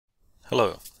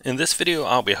Hello. In this video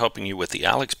I'll be helping you with the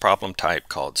ALEKS problem type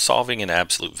called Solving an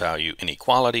Absolute Value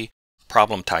Inequality,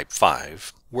 problem type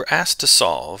 5. We're asked to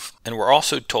solve, and we're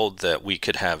also told that we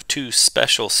could have two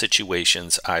special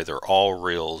situations, either all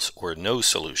reals or no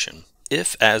solution.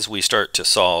 If, as we start to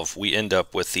solve, we end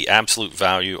up with the absolute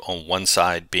value on one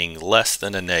side being less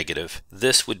than a negative,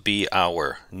 this would be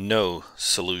our no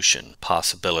solution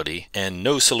possibility. And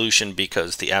no solution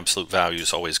because the absolute value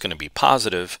is always going to be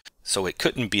positive, so it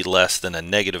couldn't be less than a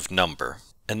negative number.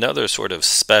 Another sort of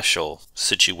special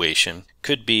situation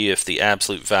could be if the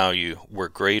absolute value were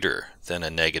greater than a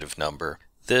negative number.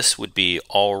 This would be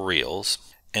all reals.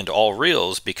 And all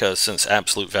reals because since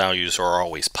absolute values are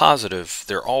always positive,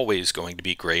 they're always going to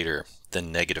be greater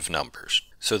than negative numbers.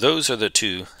 So those are the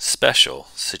two special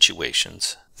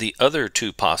situations. The other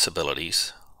two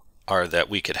possibilities are that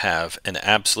we could have an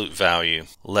absolute value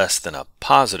less than a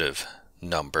positive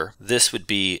number. This would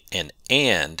be an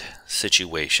AND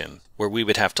situation where we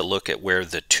would have to look at where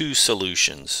the two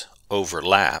solutions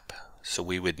overlap. So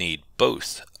we would need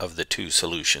both of the two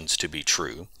solutions to be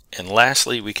true. And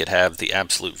lastly, we could have the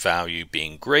absolute value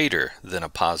being greater than a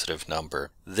positive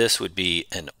number. This would be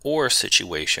an OR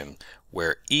situation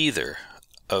where either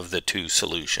of the two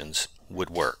solutions would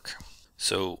work.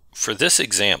 So for this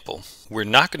example, we're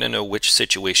not going to know which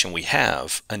situation we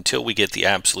have until we get the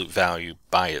absolute value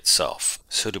by itself.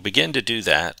 So to begin to do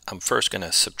that, I'm first going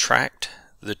to subtract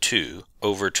the 2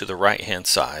 over to the right hand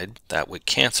side. That would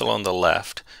cancel on the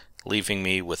left, leaving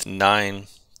me with 9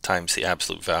 times the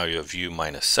absolute value of u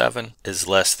minus 7 is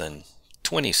less than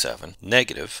 27,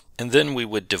 negative. And then we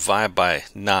would divide by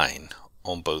 9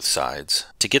 on both sides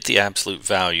to get the absolute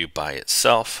value by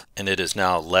itself, and it is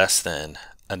now less than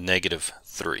a negative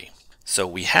 3. So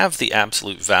we have the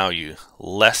absolute value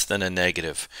less than a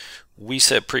negative. We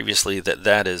said previously that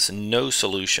that is no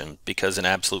solution because an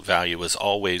absolute value is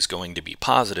always going to be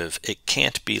positive. It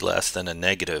can't be less than a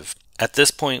negative. At this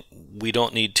point, we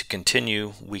don't need to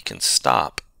continue. We can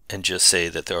stop and just say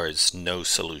that there is no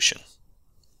solution.